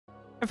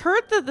I've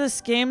heard that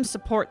this game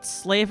supports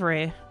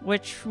slavery,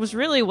 which was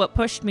really what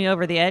pushed me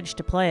over the edge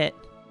to play it.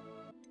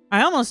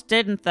 I almost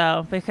didn't,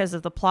 though, because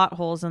of the plot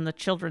holes in the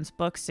children's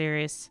book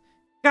series.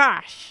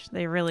 Gosh,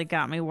 they really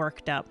got me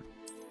worked up.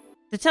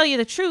 To tell you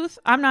the truth,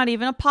 I'm not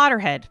even a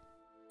Potterhead.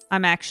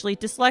 I'm actually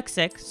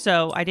dyslexic,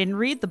 so I didn't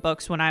read the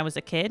books when I was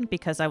a kid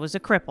because I was a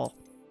cripple.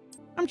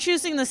 I'm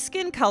choosing the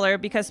skin color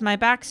because my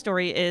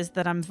backstory is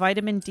that I'm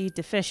vitamin D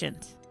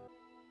deficient.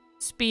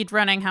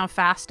 Speedrunning how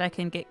fast I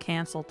can get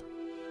canceled.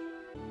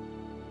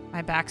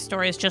 My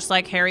backstory is just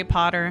like Harry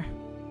Potter,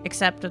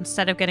 except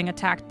instead of getting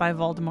attacked by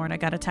Voldemort, I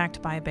got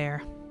attacked by a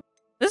bear.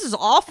 This is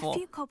awful.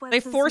 They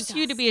force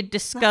you to be a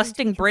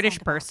disgusting British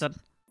person.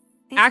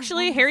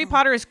 Actually, Harry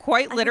Potter is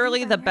quite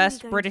literally the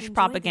best British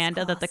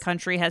propaganda that the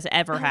country has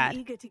ever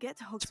had.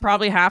 It's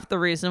probably half the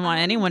reason why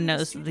anyone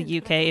knows that the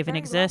UK even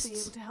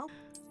exists.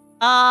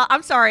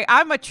 I'm sorry,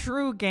 I'm a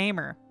true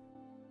gamer.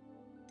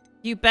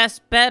 You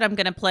best bet I'm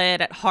gonna play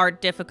it at hard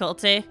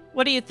difficulty.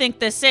 What do you think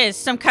this is?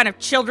 Some kind of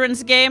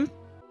children's game?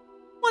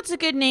 What's a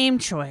good name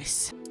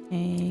choice?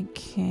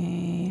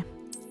 AK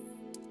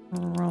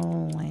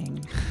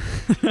Rolling.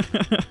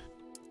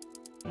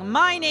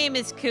 My name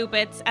is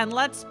Cupits, and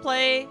let's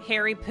play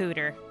Harry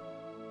Potter.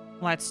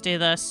 Let's do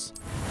this.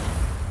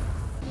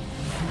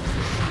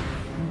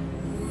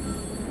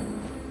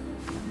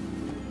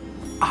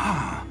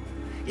 Ah,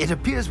 it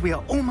appears we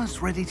are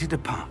almost ready to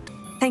depart.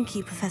 Thank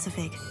you, Professor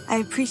Fig. I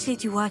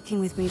appreciate you working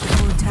with me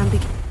before the term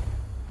begins.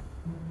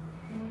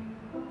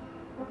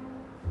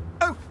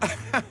 Oh,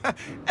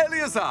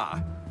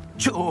 Eleazar!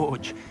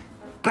 George,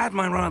 glad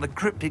my rather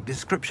cryptic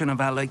description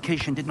of our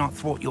location did not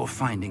thwart your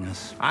finding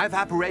us. I've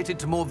apparated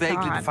to more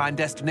vaguely defined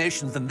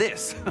destinations than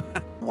this.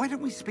 Why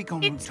don't we speak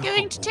on It's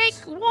going to take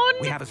one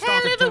we have a hell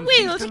start of a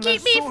wheel to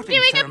keep me from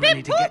doing a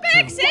bit poor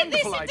accent.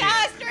 This is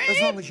disastrous.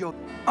 As long as you're...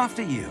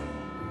 After you.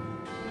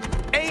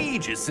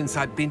 Ages since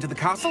I'd been to the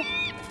castle.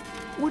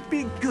 Would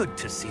be good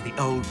to see the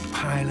old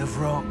pile of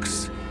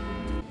rocks.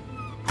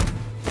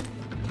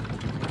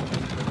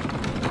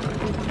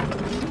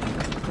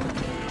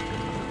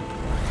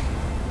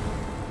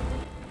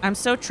 I'm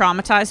so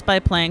traumatized by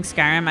playing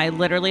Skyrim, I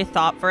literally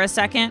thought for a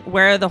second,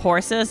 where are the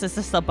horses? Is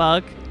this a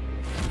bug?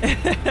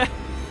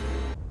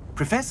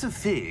 Professor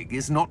Fig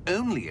is not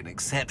only an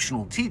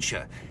exceptional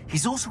teacher,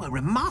 he's also a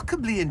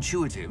remarkably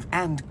intuitive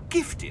and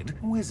gifted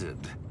wizard.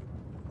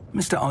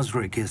 Mr.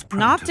 Osric is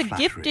prone Not to a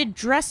flattery. gifted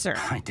dresser,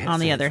 I dare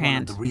on the say other it's one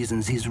hand. of the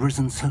reasons he's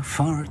risen so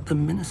far at the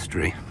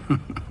ministry.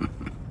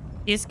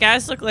 These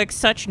guys look like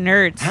such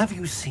nerds. Have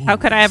you seen How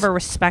could I this? ever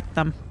respect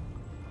them?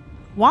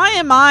 Why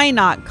am I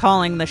not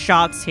calling the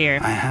shots here?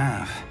 I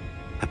have.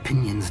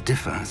 Opinions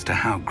differ as to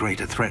how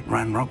great a threat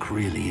Ranrock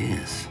really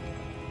is.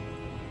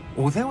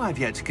 Although I've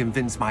yet to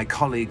convince my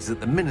colleagues at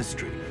the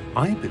ministry,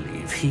 I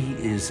believe he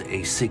is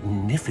a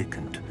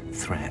significant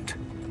threat.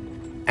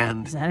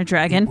 And Is that a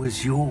dragon? it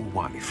was your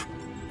wife,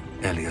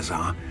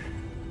 Eleazar,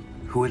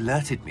 who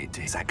alerted me to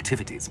his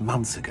activities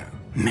months ago.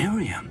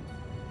 Miriam?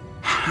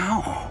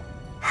 How?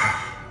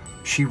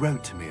 She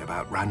wrote to me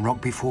about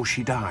Ranrock before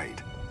she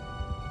died,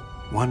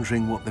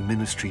 wondering what the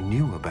ministry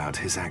knew about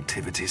his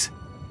activities.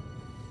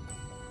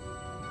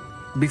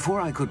 Before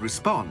I could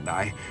respond,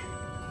 I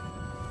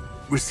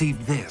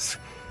received this.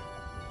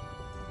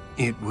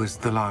 It was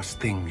the last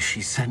thing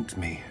she sent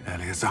me,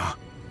 Eleazar.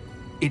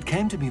 It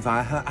came to me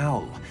via her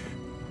owl,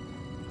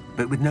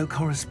 but with no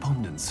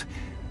correspondence.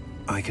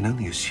 I can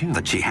only assume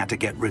That she had to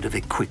get rid of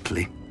it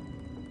quickly.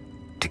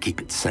 To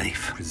keep it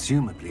safe.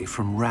 presumably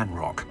from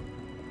Ranrock.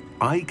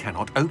 I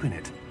cannot open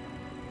it.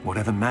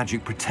 Whatever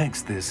magic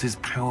protects this is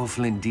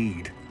powerful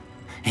indeed.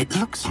 It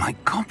looks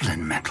like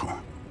goblin metal.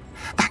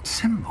 That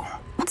symbol.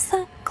 What's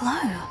the glow?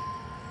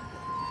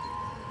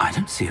 I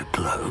don't see a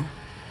glow.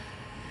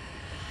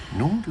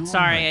 Nor do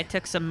Sorry, I I.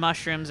 took some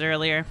mushrooms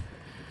earlier.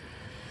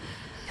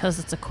 Because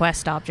it's a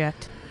quest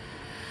object.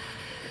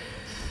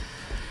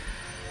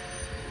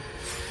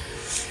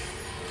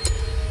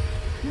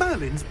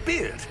 Merlin's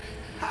beard.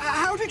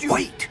 How did you...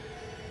 Wait!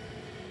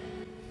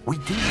 We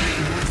do.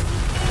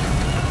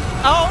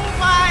 Oh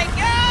my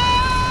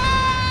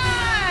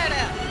god!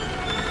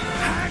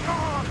 Hang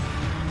on!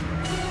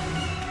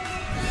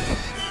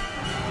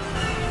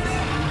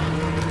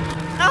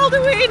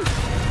 Alduin!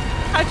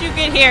 How'd you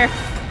get here?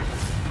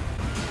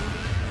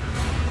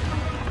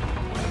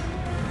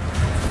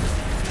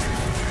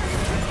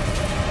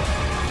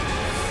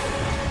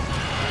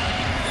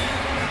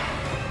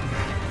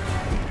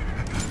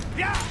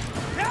 Yeah!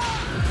 Yeah!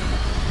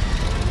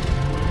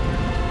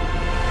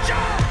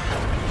 Jump!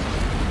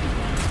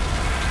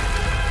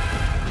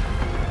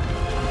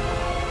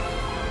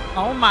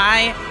 Oh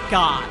my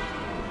god.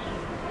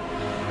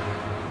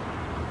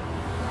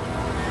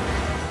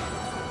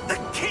 The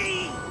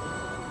key!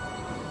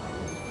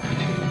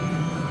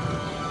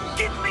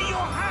 Give me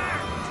your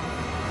hand!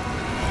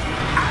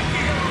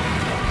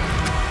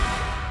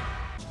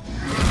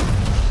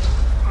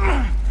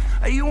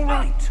 Are you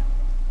alright?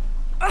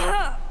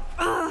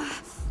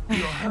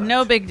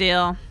 No big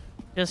deal.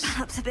 Just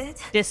Perhaps a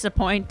bit.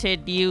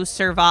 disappointed you Take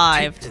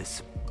survived.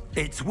 this.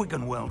 It's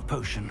Wiggenweld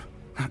potion.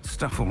 That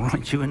stuff will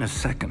right you in a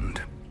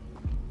second.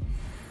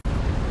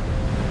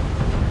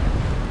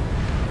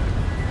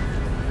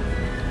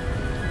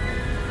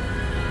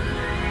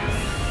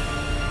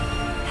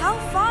 How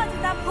far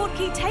did that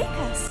portkey take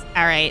us?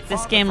 All right,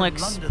 this game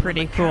looks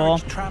pretty cool.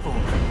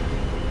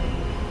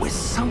 We're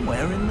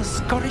somewhere in the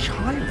Scottish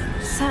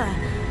Highlands. Sir,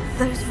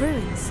 those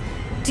ruins.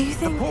 Do you The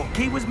think...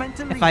 portkey was meant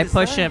to lead If I us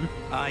push there. him,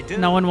 I do.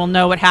 no one will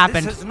know what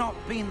happened. This has not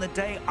been the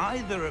day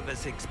either of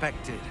us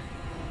expected.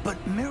 But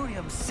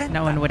Miriam sent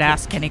No one that would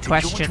ask any portkey to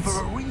George questions.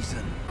 for a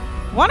reason.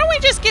 Why don't we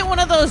just get one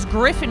of those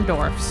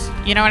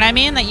Gryffindors? You know what I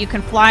mean? That you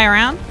can fly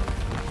around?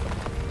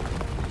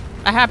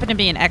 I happen to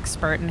be an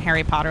expert in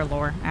Harry Potter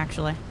lore,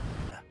 actually.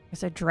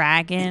 There's a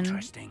dragon.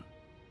 Interesting.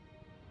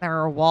 There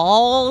are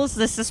walls.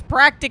 This is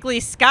practically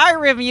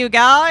Skyrim, you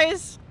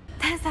guys.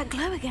 There's that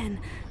glow again.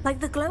 Like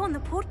the glow on the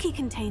portkey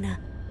container.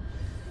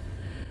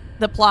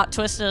 The plot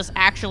twist is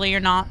actually you're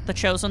not the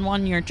chosen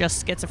one. You're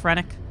just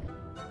schizophrenic.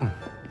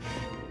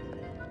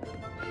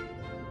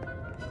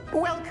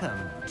 Welcome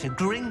to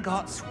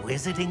Gringotts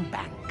Wizarding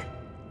Bank.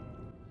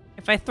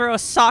 If I throw a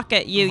sock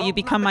at you, you Vault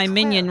become my number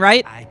minion, 12,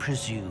 right? I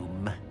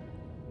presume.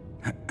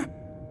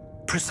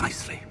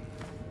 Precisely.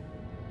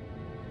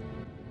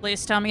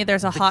 Please tell me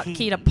there's a The hotkey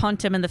key. to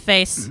punt him in the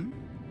face.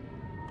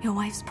 Your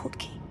wife's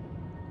portkey.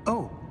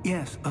 Oh,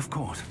 yes, of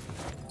course.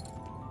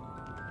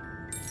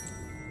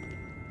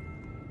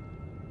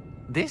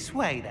 This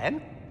way,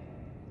 then.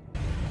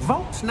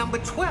 Vault number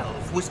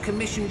 12 was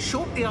commissioned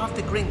shortly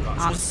after Gringotts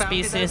I'm was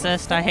founded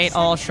speciesist. over I hate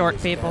 4 all short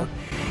centuries people.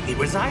 ago. It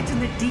resides in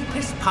the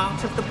deepest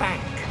part of the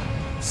bank.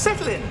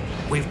 Settle in.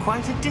 We've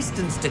quite a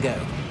distance to go.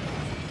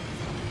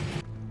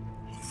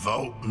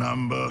 Vault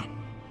number.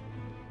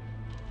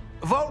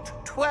 Vault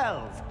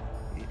 12.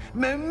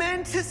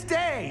 Momentous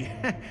day.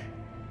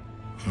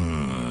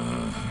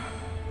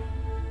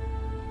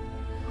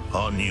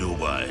 On your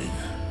way.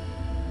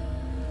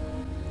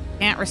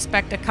 Can't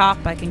respect a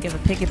cop I can give a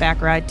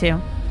piggyback ride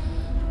to.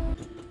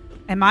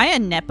 Am I a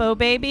Nepo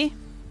baby?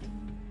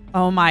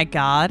 Oh my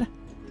god.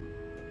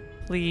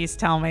 Please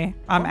tell me.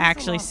 I'm When was the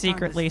actually last time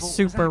secretly this vault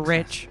was super accessed?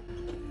 rich.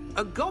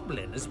 A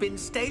goblin has been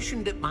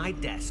stationed at my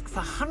desk for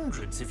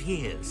hundreds of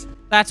years.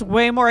 That's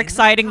way more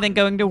exciting than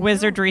going to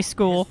wizardry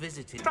school.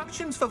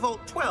 Instructions for Vault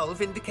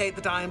 12 indicate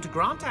that I am to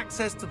grant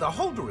access to the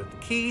holder of the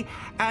key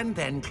and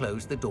then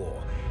close the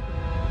door.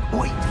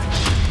 Wait.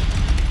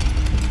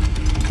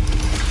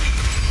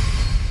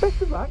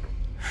 Best of luck.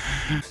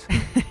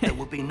 There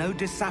will be no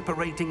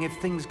disapparating if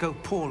things go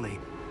poorly.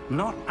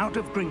 Not out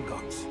of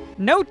Gringotts.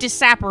 No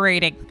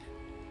disapparating.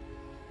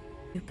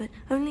 But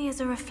only as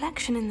a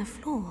reflection in the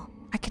floor.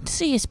 I can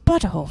see his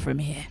butthole from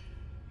here.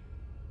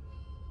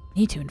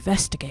 Need to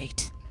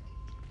investigate.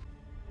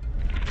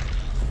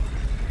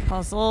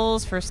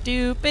 Puzzles for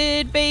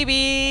stupid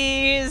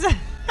babies. Look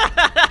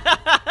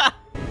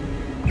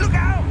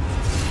out!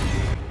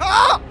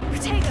 Oh!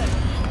 Potato!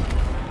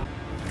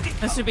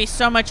 This would be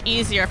so much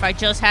easier if I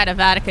just had a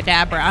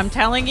Vadakadabra. I'm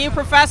telling you,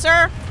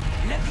 Professor,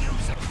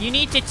 you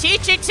need to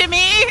teach it to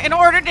me in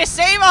order to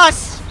save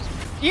us.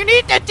 You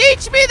need to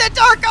teach me the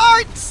dark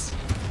arts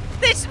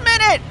this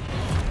minute.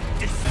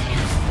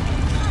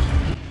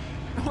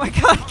 Oh my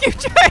god, I keep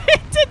trying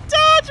to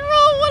dodge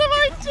roll. What am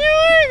I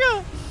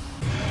doing?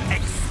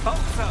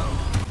 Expulso!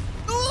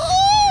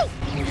 Ooh!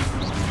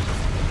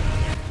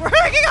 We're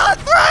hanging on a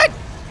thread!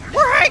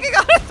 We're hanging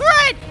on a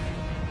thread!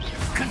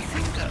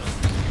 Confringo!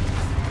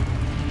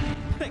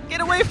 Get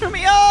away from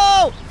me!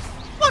 Oh!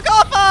 Fuck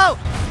off! Oh!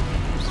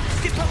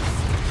 Skippo!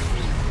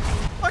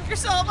 Fuck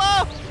yourself!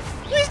 Oh!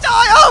 Please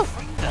die! Oh!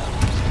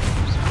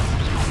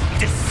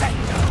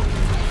 Descendo!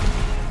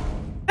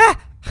 Ah!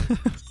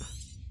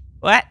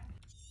 What?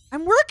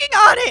 I'm working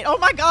on it! Oh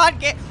my god!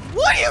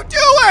 What are you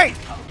doing?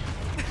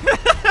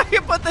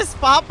 You put this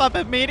pop up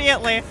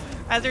immediately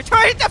as you're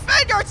trying to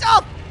defend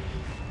yourself!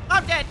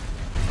 I'm dead!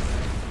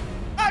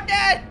 I'm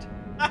dead!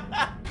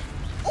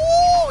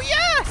 Oh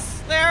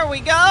yes! There we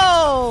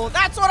go!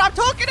 That's what I'm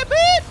talking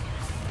about!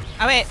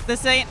 Oh wait,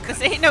 this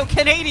ain't no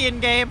Canadian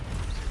game.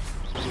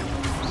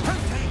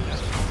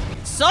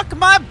 Suck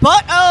my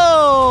butt!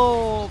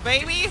 Oh,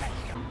 baby!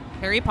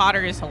 Harry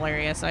Potter is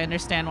hilarious. I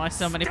understand why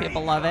so many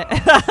people love it.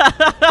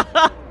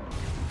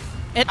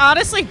 It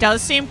honestly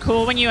does seem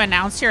cool when you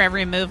announce your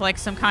every move like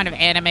some kind of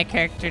anime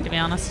character, to be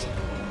honest.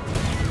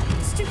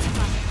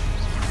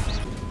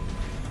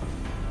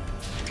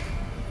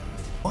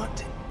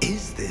 What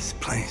is this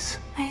place?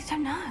 I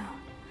don't know.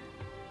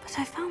 But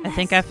I found I this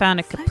think I found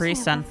a floating Capri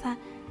Sun. above that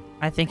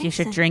I think you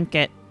should basin. drink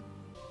it.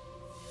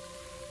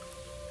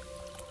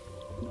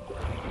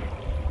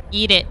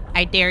 Eat it.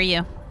 I dare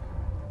you.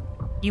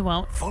 You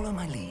won't. Follow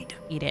my lead.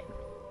 Eat it.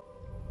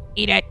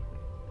 Eat it.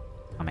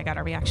 Oh my god,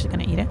 are we actually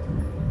gonna eat it?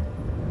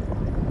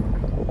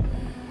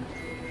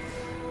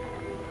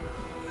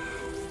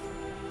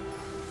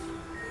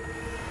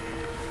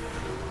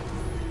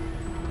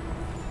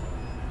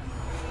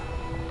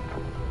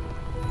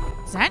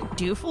 Is that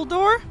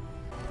Duffeldoor?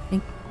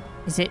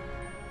 Is it?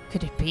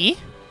 Could it be?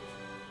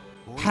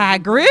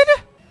 Hagrid?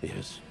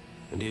 Yes,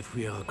 and if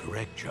we are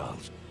correct,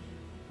 Charles,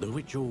 The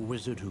ritual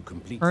wizard who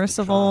completes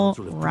Percival the trials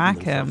will have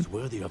proven Rackham. themselves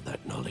worthy of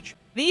that knowledge.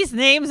 These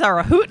names are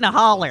a hoot and a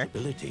holler.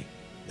 Ability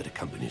that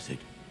accompanies it.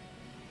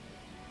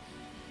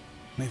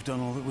 We've done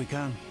all that we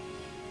can.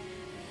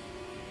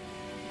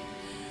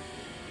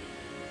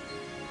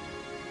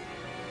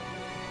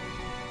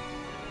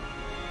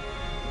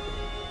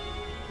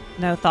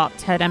 No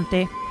thoughts, head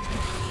empty.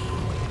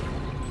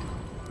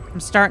 I'm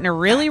starting to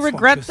really That's what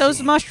regret you're those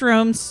seeing.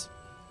 mushrooms.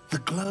 The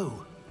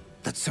glow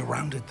that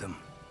surrounded them.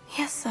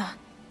 Yes, sir.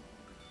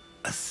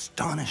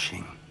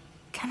 Astonishing.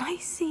 Can I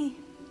see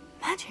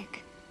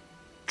magic?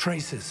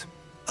 Traces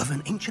of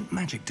an ancient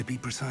magic, to be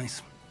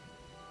precise.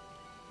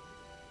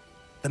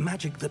 The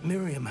magic that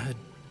Miriam had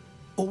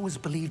always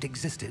believed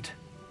existed,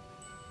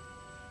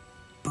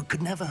 but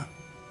could never.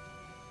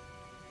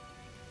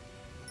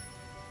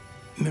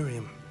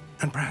 Miriam,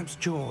 and perhaps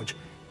George,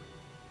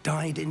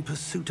 died in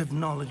pursuit of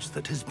knowledge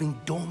that has been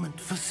dormant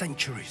for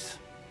centuries.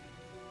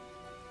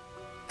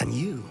 And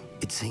you,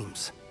 it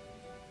seems,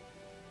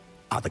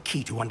 are the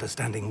key to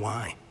understanding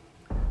why.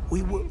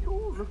 We were...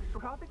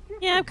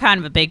 Yeah, I'm kind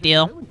of a big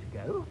deal.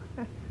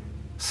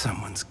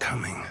 Someone's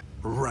coming.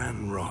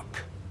 Ranrock.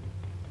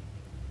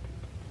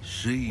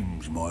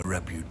 Seems my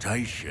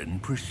reputation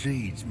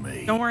precedes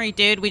me. Don't worry,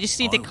 dude. We just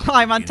need to I was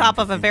climb on beginning top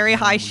to of a think very no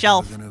high one's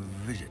shelf, gonna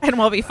visit and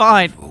we'll be that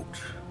fine.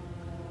 fault.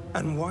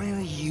 And why are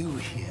you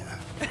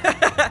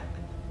here?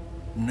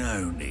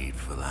 No need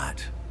for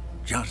that.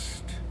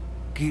 Just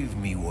give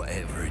me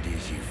whatever it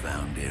is you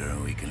found here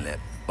and we can let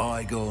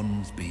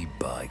bygones be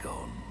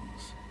bygones.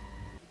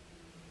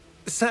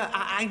 Sir,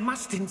 I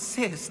must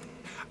insist.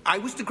 I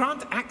was to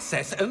grant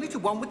access only to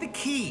one with the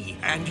key,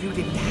 and you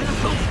didn't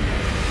have.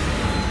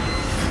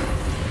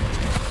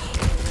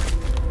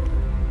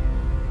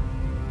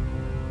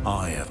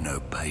 I have no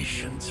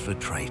patience for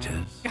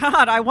traitors.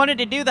 God, I wanted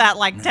to do that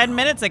like 10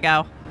 minutes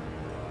ago.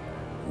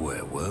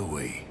 Where were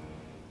we?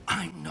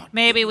 I'm not...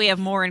 Maybe we have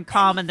more in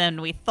common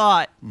than we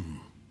thought.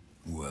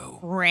 Well,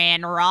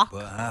 Ranrock.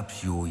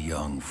 perhaps your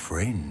young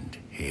friend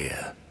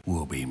here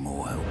will be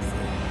more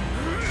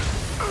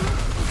helpful.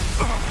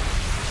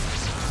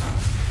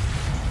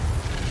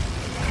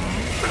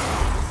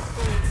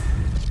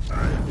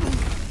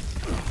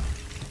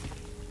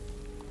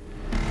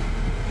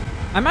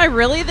 Am I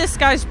really this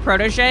guy's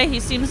protege? He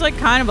seems like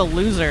kind of a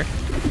loser.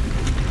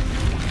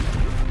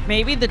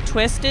 Maybe the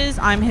twist is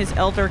I'm his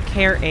elder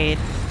care aide.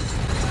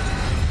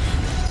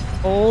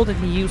 Old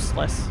and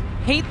useless.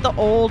 Hate the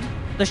old,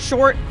 the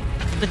short,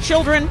 the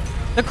children,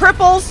 the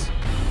cripples.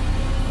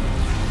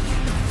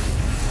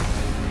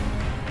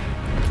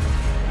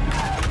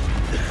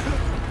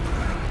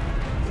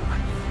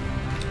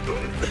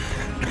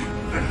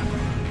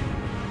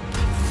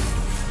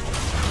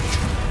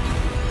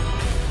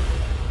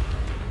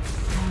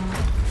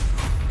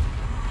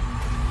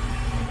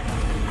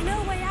 I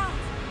know a way out.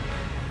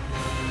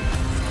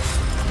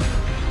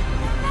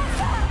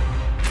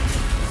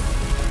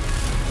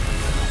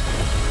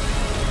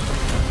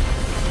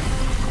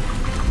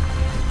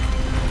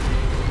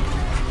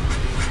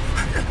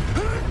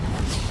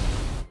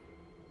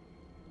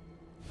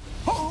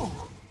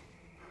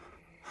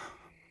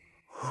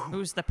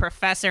 Who's the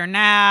professor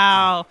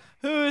now?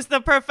 Who's the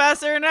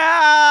professor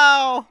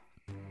now?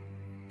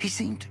 He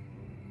seemed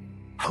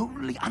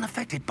wholly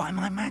unaffected by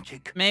my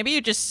magic. Maybe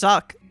you just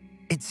suck.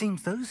 It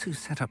seems those who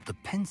set up the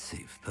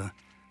pensive, the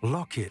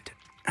locket,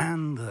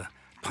 and the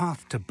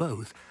path to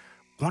both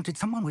wanted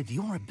someone with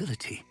your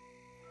ability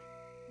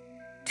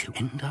to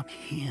end up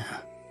here.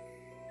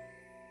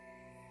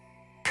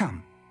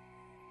 Come.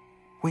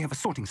 We have a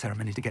sorting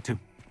ceremony to get to.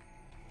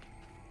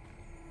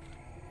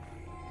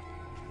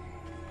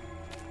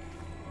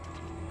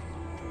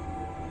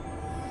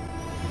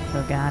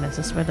 Oh god, is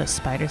this where the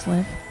spiders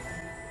live?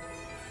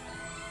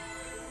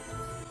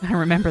 I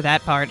remember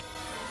that part.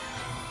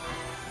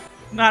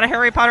 Not a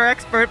Harry Potter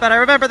expert, but I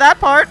remember that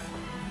part.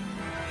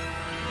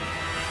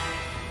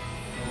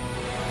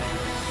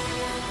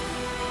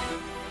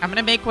 I'm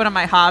gonna make one of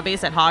my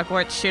hobbies at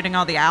Hogwarts shooting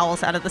all the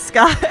owls out of the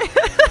sky.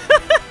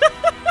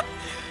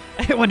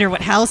 I wonder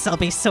what house I'll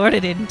be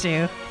sorted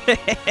into.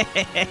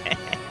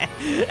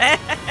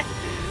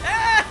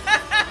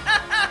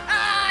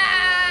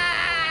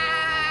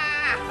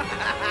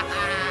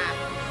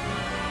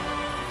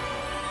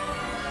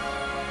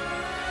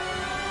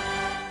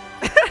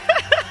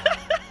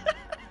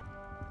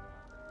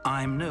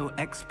 I'm no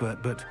expert,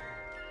 but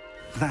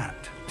that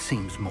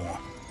seems more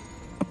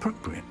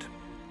appropriate.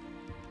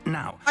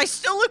 Now, I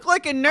still look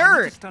like a I need to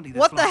nerd. study this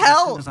What the locket as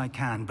hell? soon as I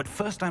can, but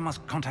first I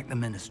must contact the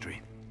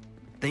Ministry.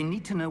 They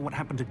need to know what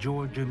happened to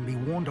George and be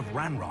warned of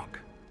Ranrock.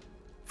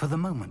 For the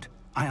moment,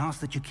 I ask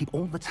that you keep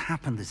all that's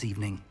happened this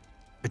evening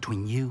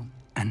between you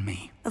and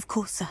me. Of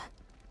course, sir.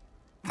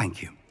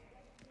 Thank you.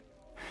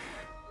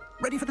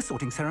 Ready for the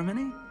sorting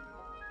ceremony?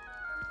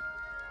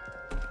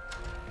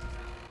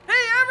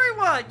 Hey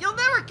everyone! You'll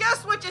never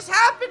guess what just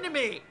happened to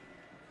me!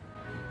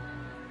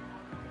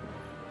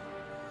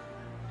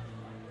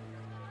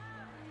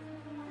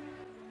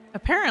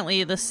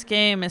 Apparently, this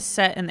game is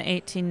set in the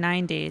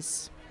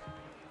 1890s.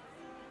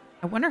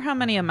 I wonder how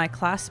many of my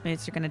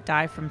classmates are going to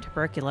die from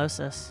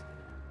tuberculosis.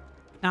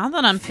 Now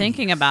that I'm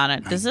thinking about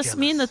it, does this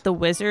mean that the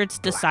wizards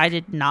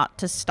decided not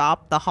to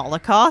stop the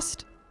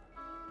Holocaust?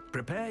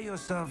 Prepare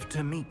yourself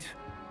to meet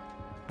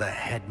the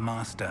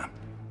headmaster.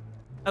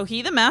 Oh,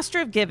 he the master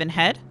of Given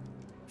Head?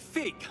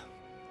 Fig,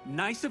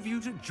 nice of you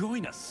to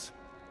join us.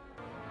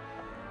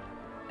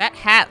 That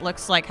hat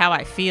looks like how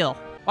I feel.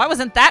 Why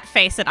wasn't that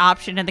face an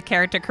option in the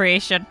character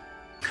creation?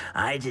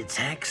 I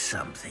detect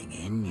something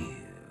in you.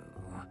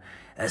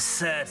 A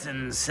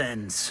certain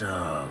sense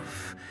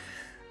of...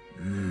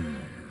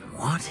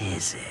 what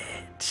is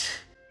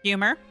it?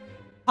 Humor,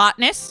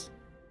 hotness,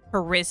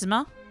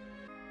 charisma,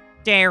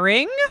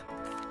 daring.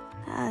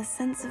 A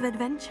sense of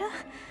adventure?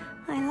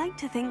 I like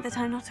to think that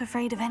I'm not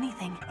afraid of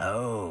anything.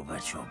 Oh,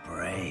 but you're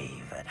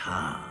brave at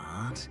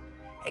heart.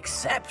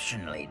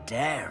 Exceptionally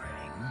daring.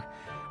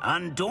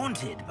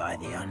 Undaunted by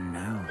the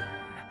unknown.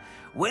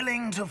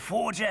 Willing to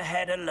forge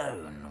ahead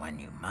alone when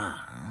you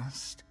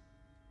must.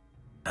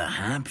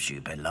 Perhaps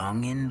you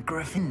belong in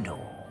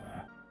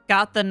Gryffindor.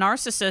 Got the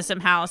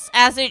narcissism house,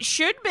 as it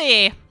should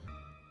be.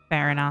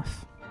 Fair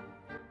enough.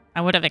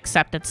 I would have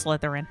accepted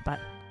Slytherin, but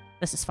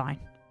this is fine.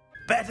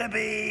 Better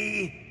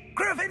be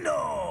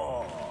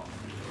Gryffindor!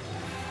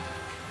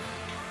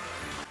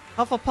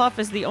 Hufflepuff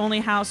is the only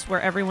house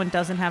where everyone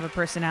doesn't have a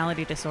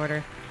personality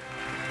disorder.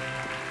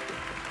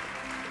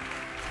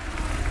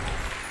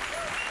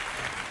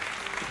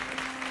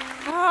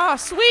 Oh,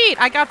 sweet!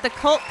 I got the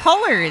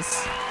colors.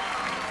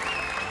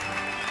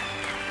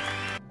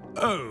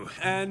 Oh,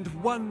 and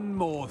one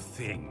more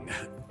thing.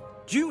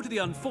 Due to the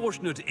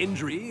unfortunate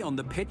injury on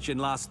the pitch in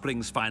last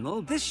spring's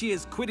final, this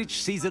year's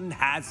Quidditch season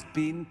has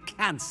been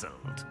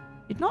cancelled.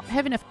 Did not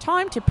have enough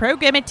time to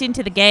program it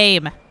into the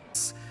game.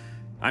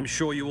 I'm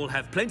sure you will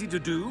have plenty to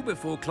do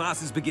before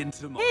classes begin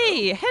tomorrow.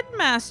 Hey,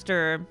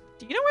 Headmaster,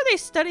 do you know where they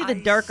study the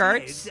dark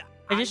arts?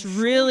 I just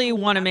really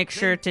want to make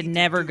sure to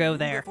never go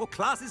there. Before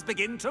classes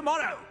begin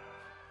tomorrow.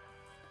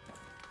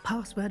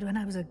 Password when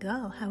I was a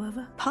girl,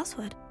 however.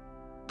 Password?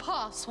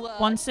 Password.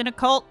 Once in a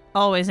cult,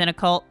 always in a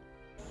cult.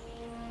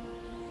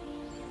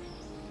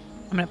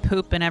 I'm gonna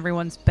poop in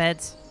everyone's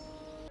beds.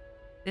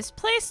 This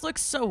place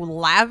looks so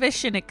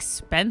lavish and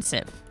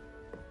expensive.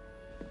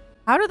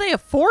 How do they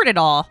afford it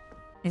all?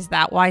 Is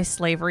that why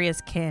slavery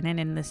is canon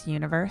in this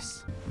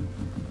universe?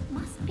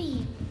 Must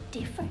be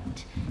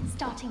different,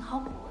 starting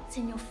Hogwarts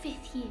in your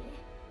 5th year.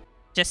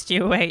 Just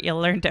you wait, you'll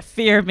learn to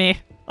fear me.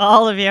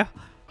 All of you.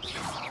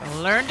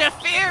 You'll learn to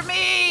fear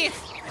me!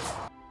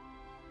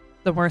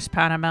 The worst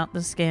part about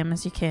this game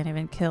is you can't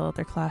even kill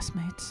other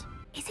classmates.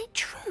 Is it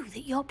true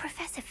that you're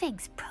Professor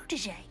Fig's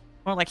protege?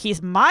 More like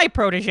he's my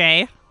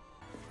protege.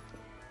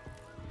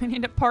 I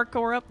need to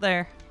parkour up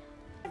there.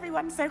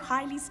 Everyone's so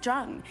highly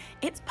strung.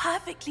 It's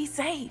perfectly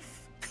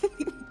safe. Well,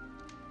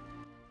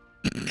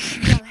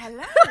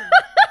 hello.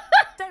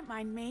 Don't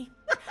mind me.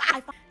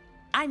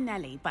 I'm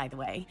Nellie, by the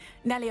way.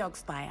 Nellie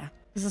Ogspire.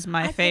 This is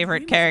my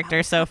favorite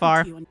character so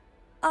far.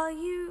 Are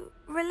you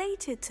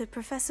related to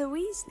Professor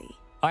Weasley?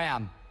 I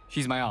am.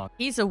 She's my aunt.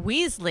 He's a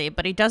Weasley,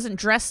 but he doesn't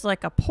dress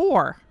like a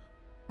poor.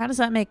 How does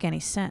that make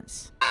any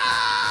sense?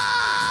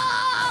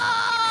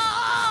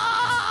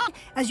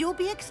 As you'll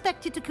be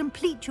expected to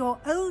complete your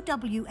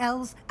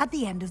OWLs at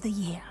the end of the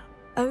year.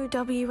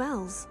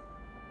 OWLs?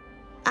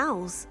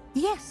 Owls?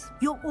 Yes,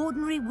 your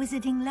ordinary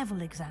wizarding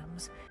level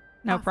exams.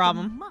 No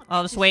problem.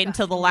 I'll just wait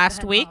until the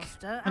last week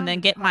and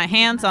then get my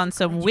hands on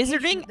some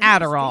wizarding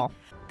Adderall.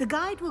 The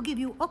guide will give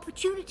you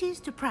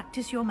opportunities to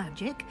practice your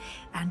magic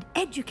and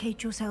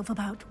educate yourself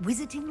about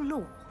wizarding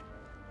lore.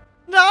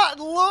 Not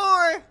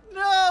lore!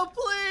 No,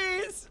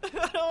 please!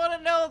 I don't want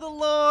to know the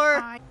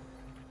lore.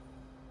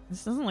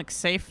 This doesn't look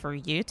safe for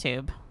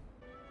YouTube.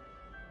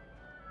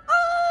 Oh!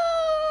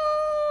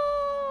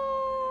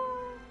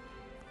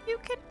 You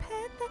can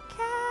pet the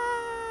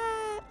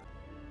cat!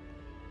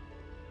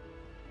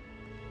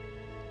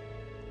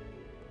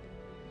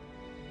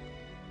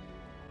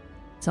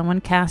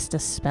 Someone cast a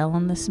spell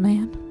on this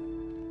man?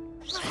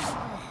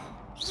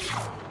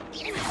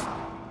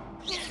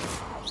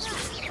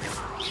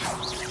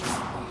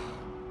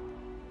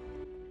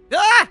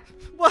 Ah!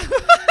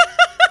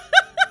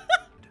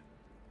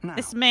 Now,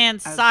 this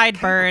man's as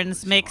sideburns capable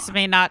as makes you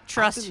me are, not I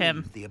trust believe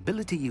him. The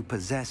ability you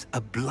possess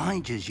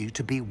obliges you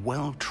to be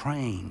well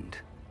trained.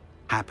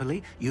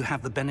 Happily, you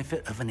have the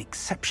benefit of an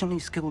exceptionally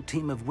skilled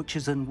team of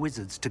witches and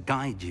wizards to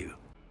guide you.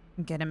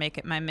 I'm gonna make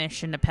it my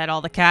mission to pet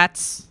all the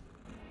cats.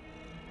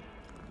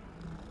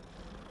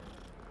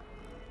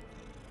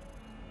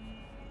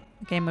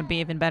 The game would be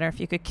even better if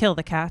you could kill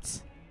the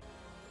cats.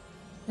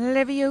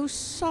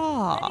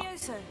 Leviosa.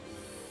 Leviosa.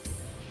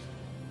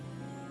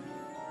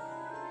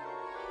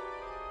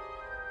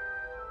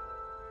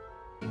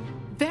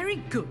 Very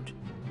good,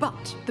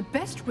 but the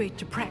best way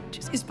to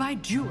practice is by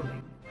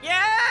dueling.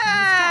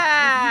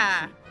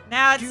 Yeah!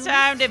 Now it's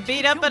time to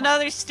beat up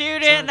another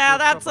student. Now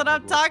that's what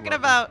I'm talking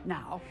about.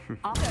 Now,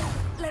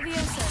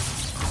 Leviosa.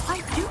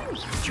 I do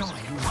enjoy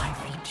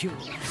lively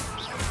duels.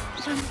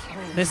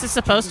 This is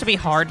supposed to be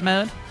hard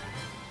mode?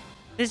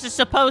 This is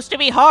supposed to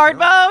be hard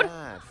mode?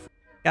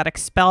 Got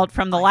expelled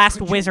from the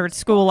last wizard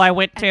school I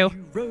went to.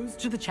 You rose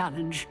to the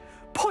challenge.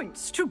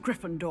 Points to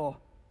Gryffindor.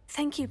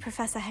 Thank you,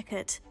 Professor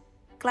Hecat.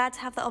 Glad to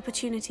have the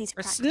opportunity to For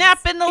practice.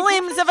 snapping the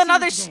limbs of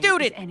another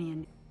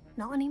student.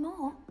 Not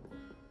anymore.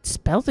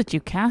 Spell did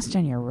you cast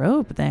on your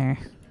robe there?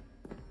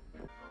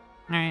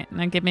 Alright,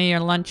 now give me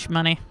your lunch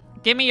money.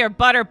 Give me your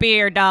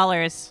butterbeer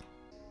dollars.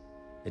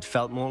 It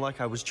felt more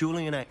like I was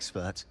dueling an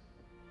expert.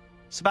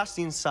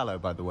 Sebastian Sallow,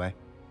 by the way.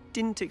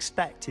 Didn't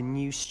expect a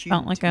new student.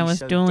 Felt like to I be was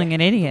so dueling an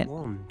deft with a idiot.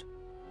 wand.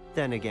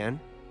 Then again,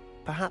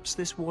 perhaps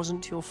this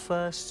wasn't your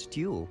first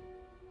duel.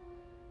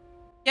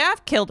 Yeah,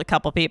 I've killed a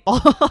couple people.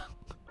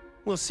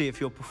 We'll see if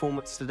your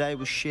performance today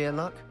was sheer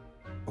luck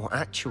or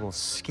actual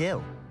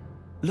skill.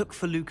 Look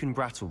for Luke and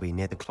Brattleby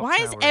near the clock Why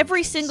is tower every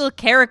entrance, single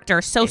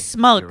character so if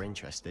smug? you're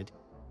interested.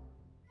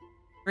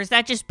 Or is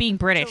that just being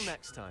British? Till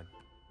next time.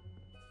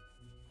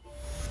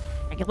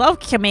 I love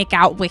to make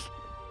out with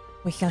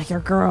your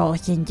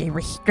girls in the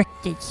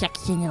restricted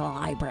section of the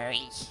library.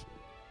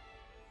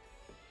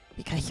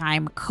 Because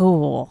I'm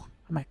cool.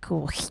 I'm a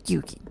cool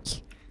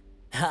student.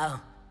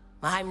 Oh,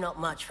 I'm not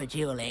much for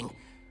dueling.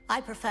 I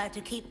prefer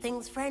to keep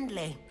things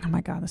friendly. Oh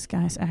my god, this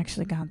guy's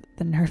actually got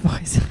the nerd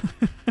voice.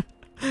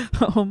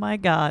 Oh my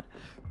god.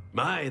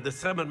 My, the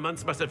summer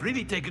months must have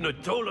really taken a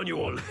toll on you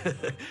all.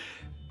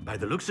 By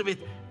the looks of it,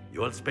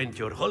 you all spent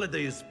your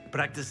holidays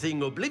practicing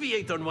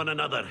Obliviate on one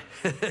another.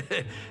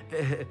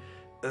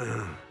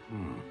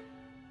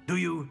 Do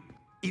you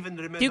even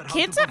remember Do how to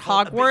kids at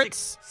perform a basic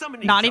Hogwarts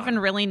summoning not charm? even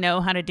really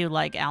know how to do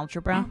like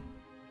algebra?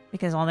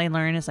 Because all they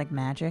learn is like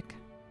magic.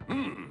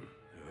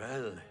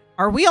 Well,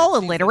 Are we all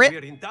seems that illiterate? we're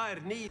in dire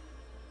need.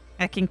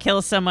 I can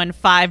kill someone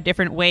 5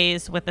 different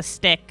ways with a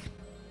stick,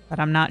 but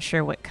I'm not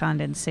sure what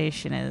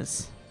condensation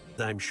is.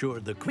 I'm sure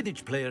the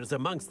Quidditch players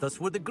amongst us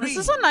would agree.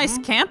 This is a nice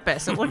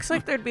campus. It looks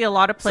like there'd be a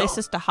lot of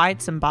places to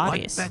hide some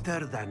bodies. What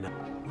better than...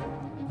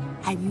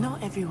 I know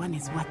everyone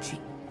is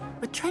watching,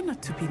 but try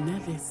not to be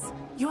nervous.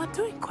 You are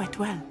doing quite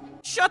well.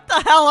 Shut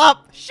the hell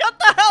up! Shut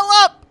the hell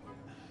up!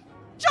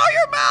 Show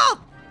your mouth!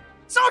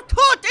 Stop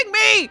taunting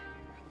me!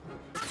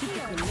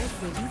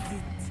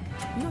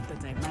 Not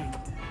that I mind.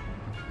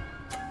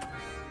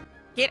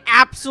 Get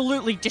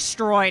absolutely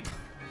destroyed.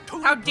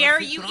 How dare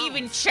you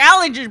even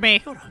challenge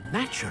me? You're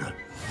unnatural.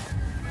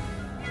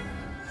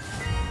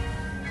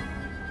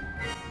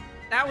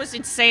 That was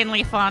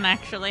insanely fun,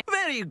 actually.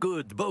 Very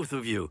good, both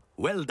of you.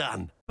 Well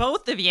done.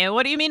 Both of you?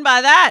 What do you mean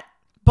by that?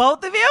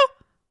 Both of you?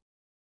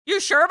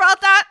 You sure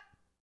about that?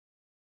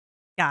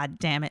 God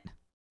damn it.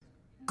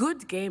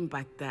 Good game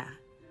back there.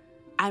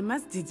 I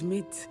must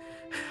admit,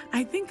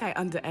 I think I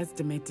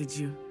underestimated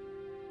you.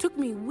 Took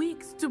me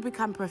weeks to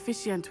become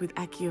proficient with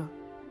Accio.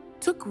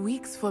 Took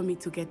weeks for me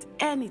to get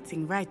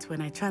anything right when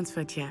I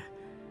transferred here.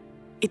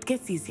 It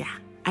gets easier,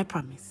 I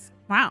promise.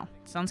 Wow,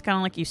 sounds kind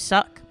of like you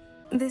suck.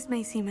 This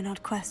may seem an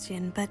odd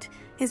question, but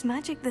is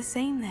magic the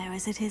same there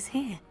as it is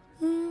here?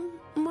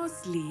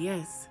 Mostly,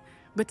 yes.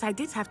 But I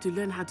did have to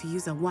learn how to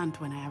use a wand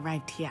when I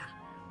arrived here.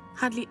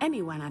 Hardly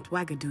anyone at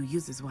Wagadu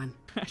uses one.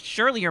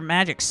 Surely your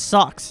magic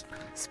sucks.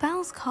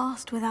 Spells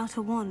cast without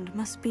a wand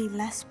must be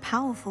less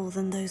powerful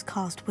than those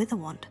cast with a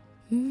wand.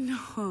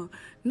 No,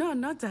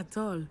 not at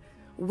all.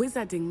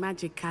 Wizarding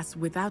magic cast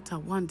without a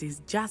wand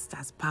is just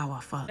as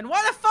powerful. And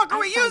why the fuck are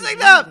we using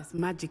them? them?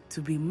 Magic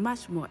to be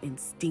much more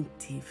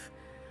instinctive.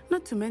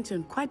 Not to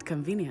mention quite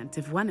convenient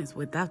if one is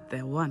without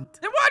their wand.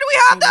 Then why do we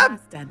have them? I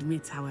must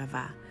admit,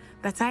 however,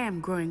 that I am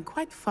growing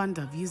quite fond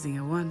of using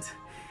a wand.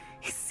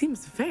 It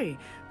seems very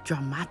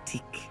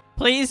dramatic.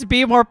 Please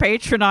be more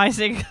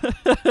patronizing.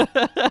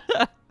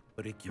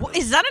 What,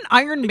 is that an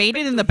Iron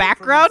Maiden in the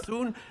background?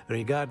 Soon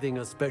regarding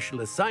a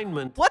special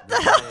assignment. What the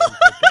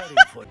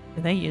hell?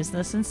 Do they use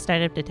this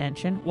instead of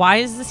detention? Why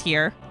is this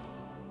here?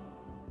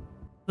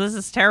 This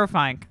is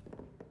terrifying.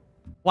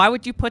 Why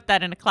would you put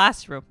that in a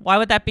classroom? Why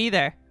would that be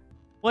there?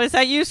 What is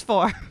that used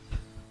for?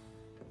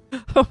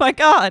 Oh my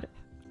god.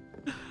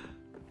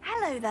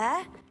 Hello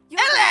there.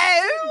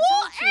 Hello!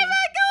 What? Oh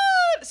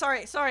my god!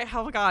 Sorry.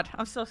 Oh my god.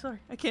 I'm so sorry.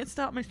 I can't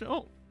stop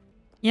myself.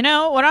 You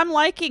know, what I'm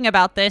liking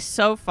about this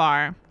so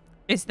far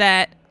is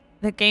that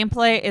the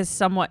gameplay is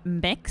somewhat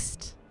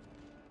mixed.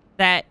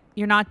 That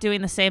you're not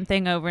doing the same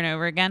thing over and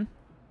over again.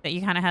 That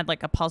you kind of had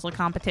like a puzzle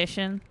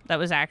competition that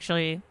was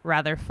actually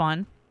rather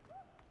fun.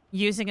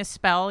 Using a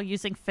spell,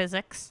 using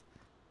physics.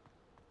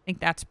 I think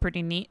that's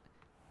pretty neat.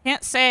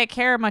 Can't say I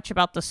care much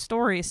about the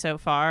story so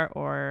far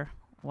or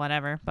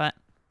whatever, but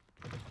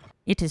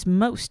it is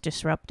most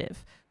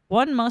disruptive.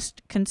 One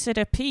must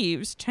consider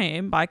Peeves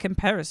tame by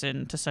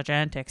comparison to such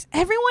antics.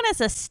 Everyone has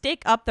a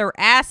stick up their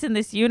ass in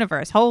this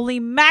universe. Holy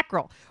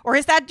mackerel. Or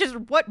is that just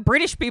what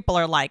British people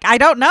are like? I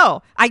don't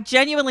know. I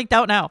genuinely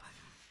don't know.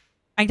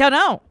 I don't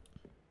know.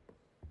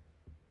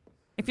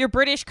 If you're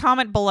British,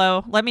 comment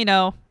below. Let me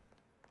know.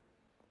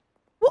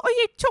 What are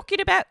you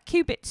talking about,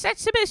 Cubits?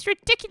 That's the most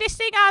ridiculous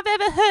thing I've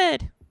ever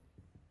heard.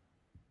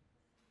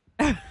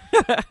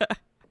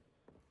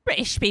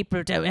 British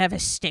people don't have a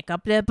stick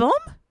up their bum.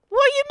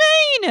 What do you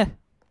mean?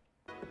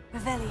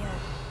 Revelio.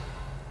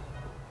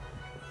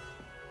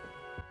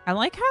 I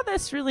like how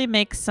this really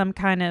makes some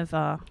kind of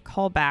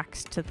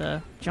callbacks to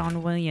the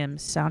John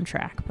Williams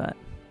soundtrack, but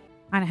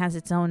kind of has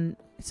its own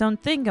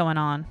thing going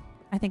on.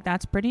 I think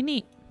that's pretty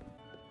neat.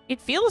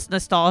 It feels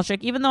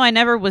nostalgic, even though I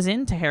never was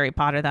into Harry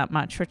Potter that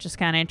much, which is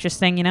kind of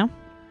interesting, you know?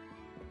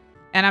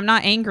 And I'm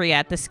not angry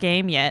at this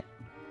game yet,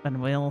 but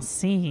we'll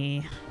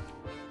see.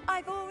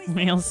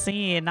 We'll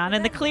see. Not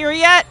in the clear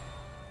yet.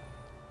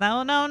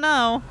 No, no,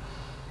 no.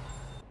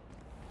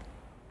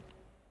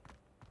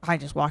 I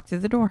just walked through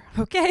the door.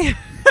 Okay.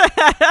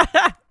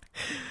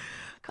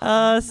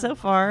 So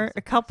far,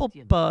 a couple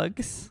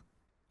bugs.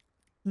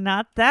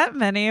 Not that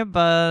many,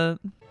 but...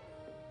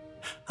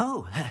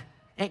 Oh,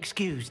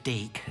 excuse,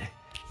 Deke.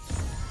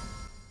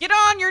 Get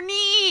on your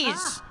knees!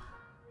 Ah,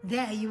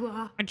 there you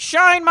are. And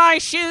shine my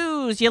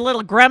shoes, you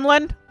little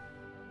gremlin!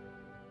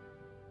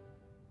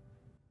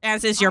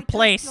 As is your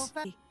place.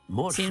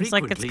 More Seems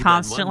like it's frequently than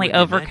constantly one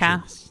would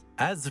overcast.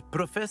 imagine. As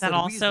Professor Is that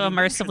also Weasley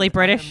immersively mentioned, I am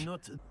British?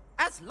 not-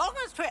 As long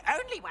as we're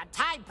only one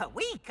time per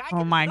week, I Oh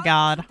can my go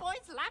God. to the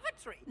boys'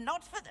 lavatory,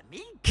 not for the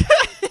mean.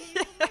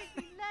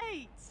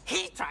 Late.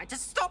 He tried to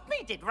stop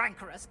me, did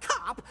rancorous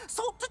carp,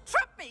 sought to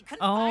trap me,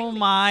 Oh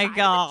my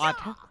God.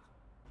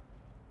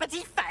 But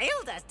he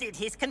failed, as did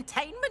his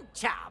containment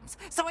charms,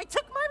 so I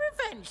took my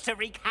revenge to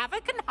wreak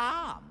havoc and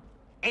harm.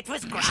 It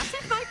was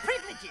granted my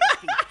privileges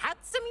be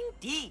handsome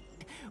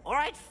indeed, or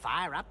I'd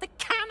fire up the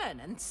cannon,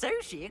 and so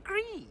she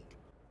agreed.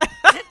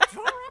 To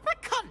draw up a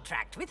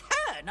contract with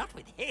her, not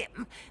with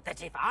him,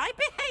 that if I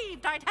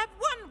behaved, I'd have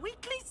one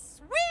weekly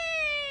swim.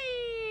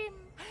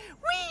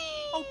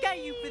 Whee! I'll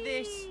get you for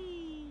this.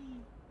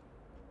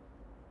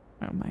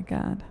 Oh my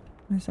God.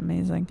 That's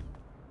amazing.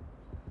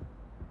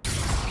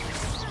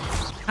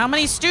 How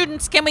many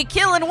students can we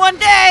kill in one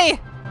day?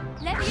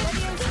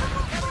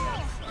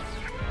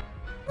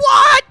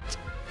 What?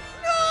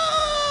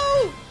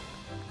 No!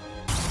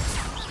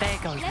 There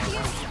goes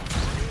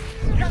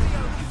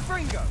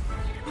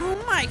Oh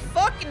my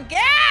fucking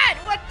God!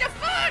 What the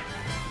fuck?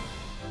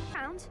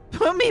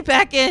 Put me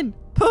back in.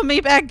 Put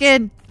me back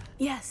in.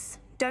 Yes,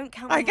 don't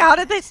count. I got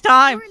it this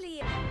time.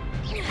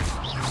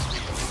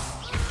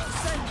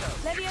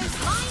 Levio's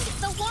mind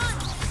the one.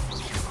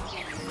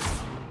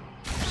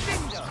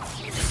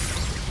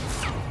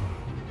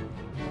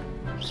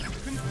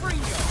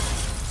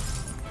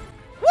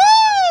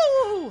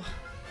 Woo!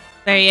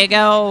 There you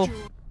go.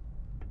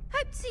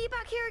 Hope to see you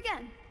back here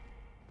again.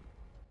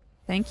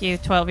 Thank you,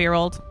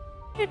 12-year-old.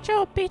 Good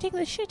job beating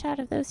the shit out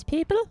of those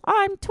people.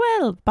 I'm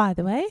 12, by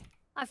the way.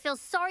 I feel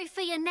sorry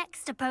for your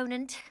next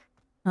opponent.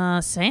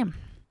 Same.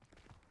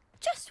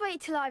 Just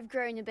wait till I've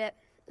grown a bit.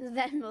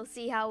 Then we'll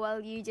see how well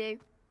you do.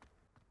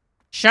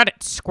 Shut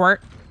it,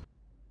 squirt.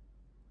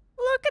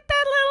 Look at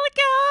that little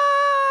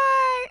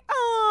guy.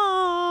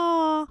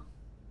 Aww.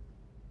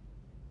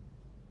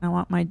 I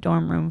want my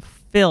dorm room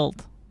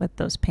filled with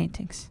those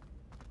paintings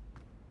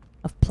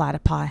of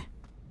platypi.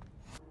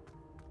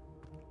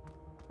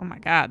 Oh my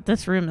God,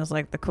 this room is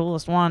like the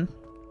coolest one.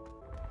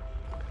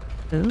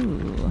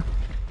 Ooh.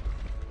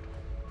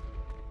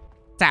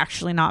 It's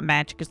actually not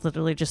magic, it's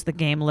literally just the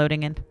game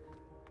loading in.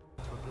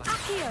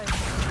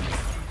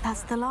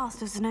 That's the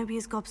last of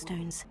Zenobia's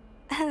gobstones.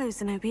 Hello,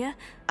 Zenobia.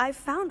 I've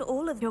found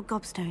all of your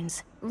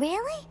gobstones.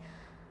 Really?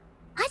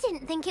 I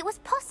didn't think it was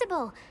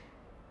possible.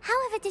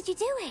 However did you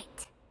do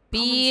it?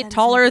 Be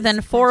taller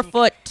than 4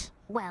 foot.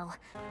 Well,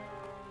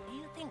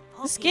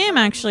 This game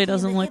actually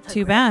doesn't look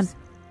too bad.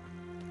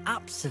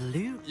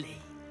 Absolutely.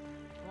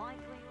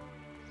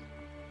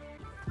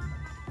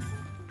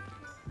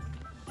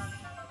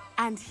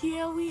 And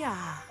here we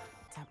are,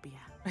 Tapia.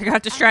 I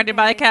got distracted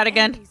by a cat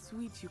again.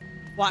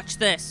 Watch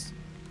this.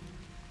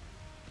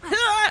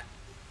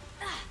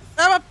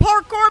 I'm a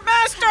parkour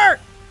master!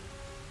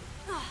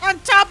 On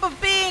top of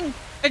being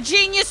a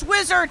genius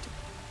wizard!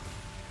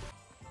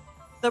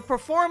 The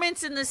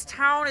performance in this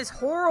town is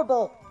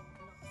horrible.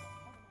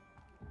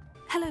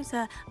 Hello,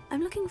 sir.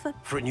 I'm looking for...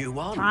 For a new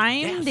wand.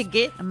 Time to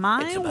get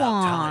my It's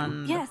about time.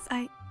 wand. Yes,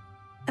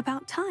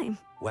 about time.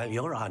 Well,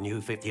 you're our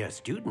new 5th-year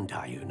student,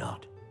 are you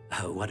not?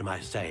 Oh, what am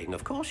I saying?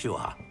 Of course you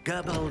are.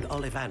 Gerbold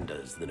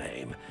Ollivander's the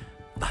name.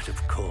 But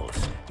of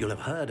course, you'll have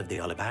heard of the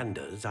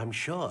Ollivanders, I'm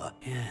sure.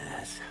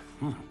 Yes.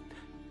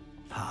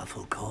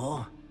 Powerful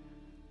core.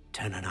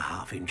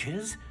 10.5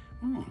 inches.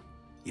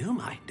 You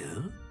might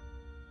do.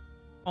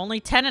 Only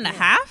 10 and a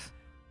half?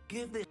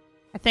 Give this...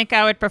 I think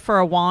I would prefer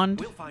a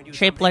wand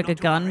shaped like a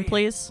gun,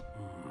 please.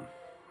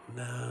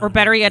 Or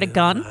better yet, a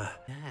gun.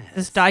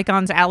 Does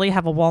Diagon's Alley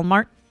have a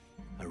Walmart?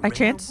 By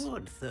chance?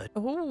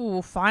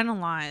 Ooh,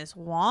 finalize.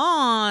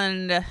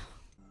 Wand.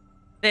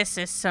 This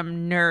is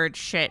some nerd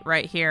shit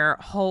right here.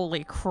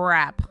 Holy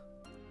crap.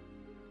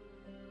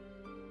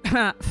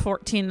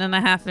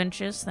 14.5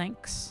 inches,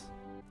 thanks.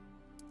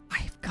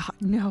 I've got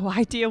no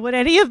idea what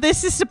any of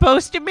this is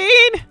supposed to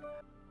mean.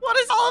 What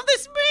does all of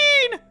this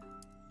mean?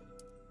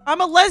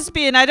 I'm a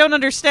lesbian. I don't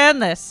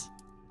understand this.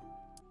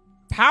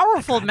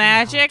 Powerful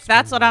magic.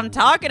 That's what I'm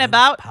talking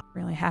about.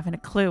 Really having a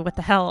clue what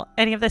the hell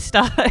any of this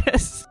stuff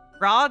is.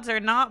 Rods are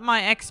not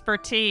my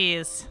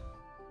expertise.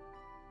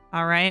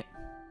 All right.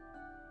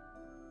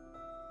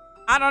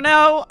 I don't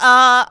know.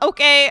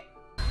 Okay.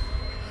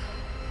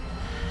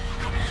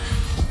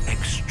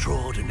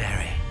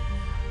 Extraordinary.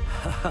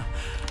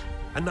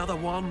 Another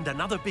wand,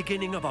 another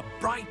beginning of a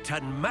bright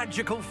and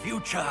magical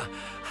future.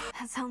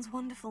 That sounds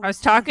wonderful. I was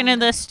talking to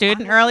this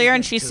student earlier,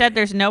 and she said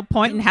there's no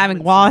point in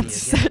having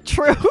wands. Is that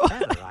true?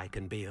 I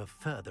can be of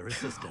further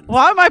assistance.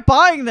 Why am I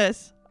buying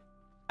this?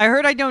 I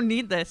heard I don't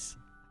need this.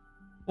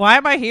 Why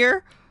am I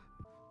here?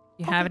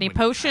 You have any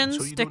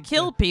potions to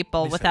kill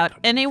people without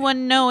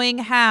anyone knowing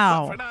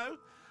how?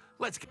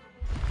 Let's